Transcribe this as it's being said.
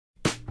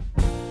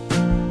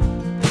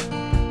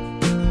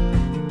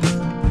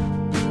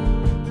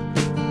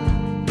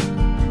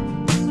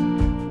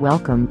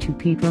Welcome to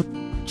Petra,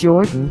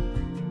 Jordan.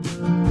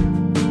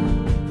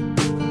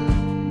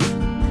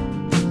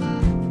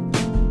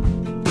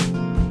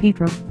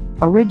 Petra,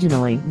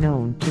 originally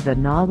known to the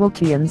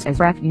Nabateans as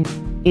Rakni,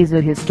 is a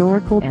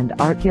historical and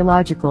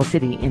archaeological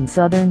city in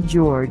southern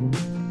Jordan.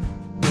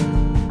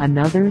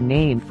 Another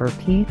name for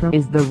Petra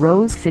is the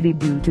Rose City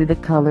due to the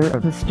color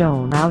of the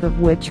stone out of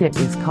which it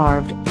is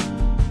carved.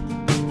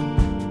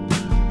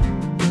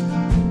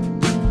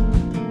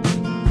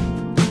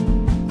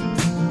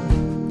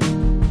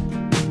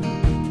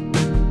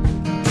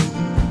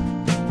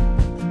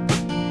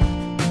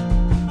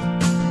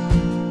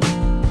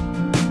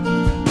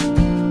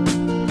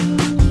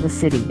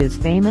 The city is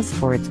famous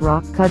for its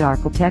rock-cut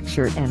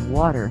architecture and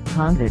water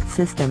conduit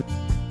system.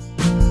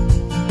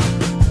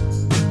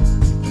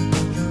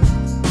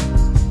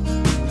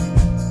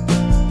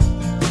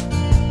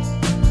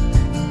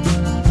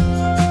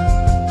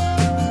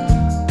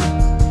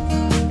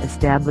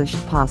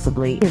 Established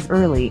possibly as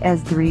early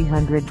as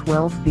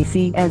 312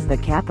 BC as the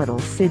capital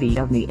city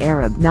of the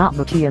Arab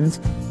Nabataeans,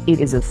 it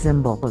is a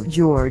symbol of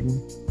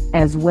Jordan,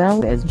 as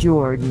well as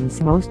Jordan's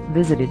most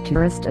visited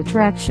tourist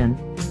attraction.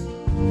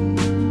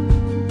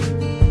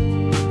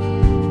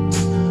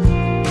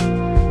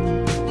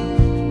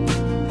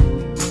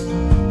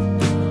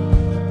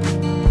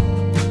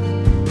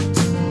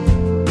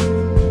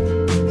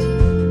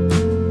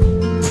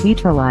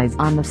 Petra lies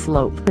on the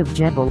slope of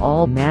Jebel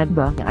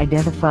al-Madba,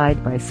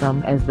 identified by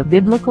some as the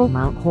biblical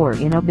Mount Hor,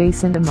 in a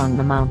basin among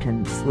the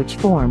mountains which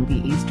form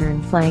the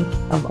eastern flank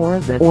of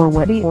Orba or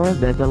Wadi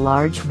Orba, the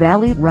large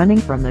valley running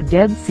from the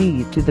Dead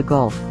Sea to the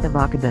Gulf of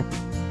Aqaba.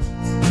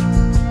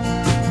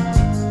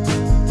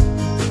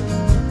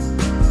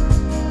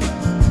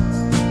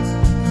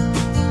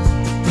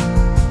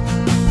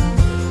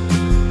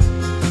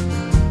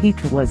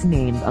 Petra was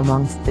named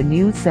amongst the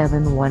new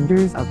 7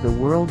 Wonders of the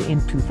World in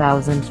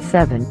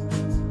 2007.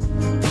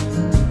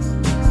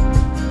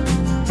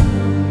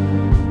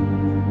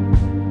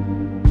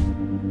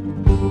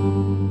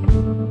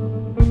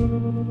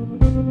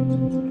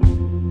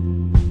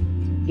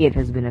 It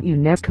has been a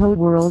UNESCO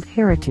World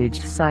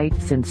Heritage Site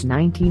since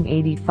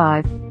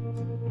 1985.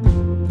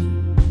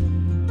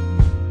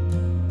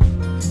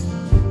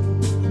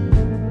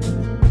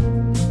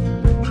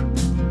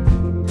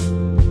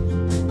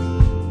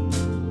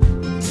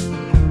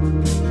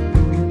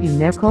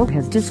 UNESCO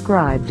has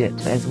described it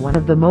as one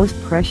of the most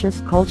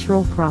precious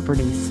cultural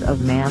properties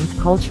of man's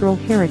cultural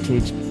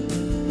heritage.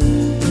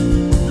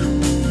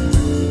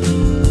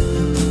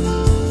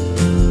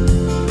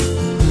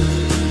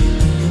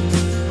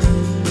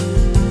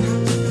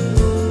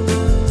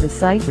 The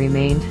site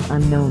remained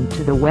unknown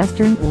to the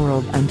Western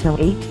world until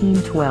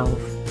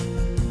 1812.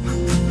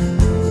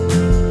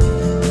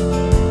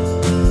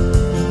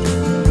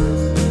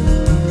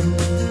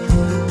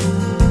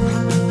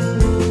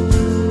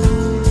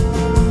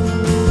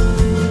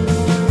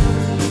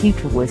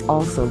 Petra was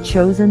also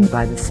chosen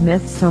by the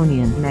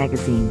Smithsonian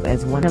Magazine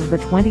as one of the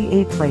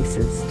 28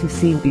 places to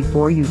see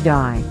before you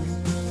die.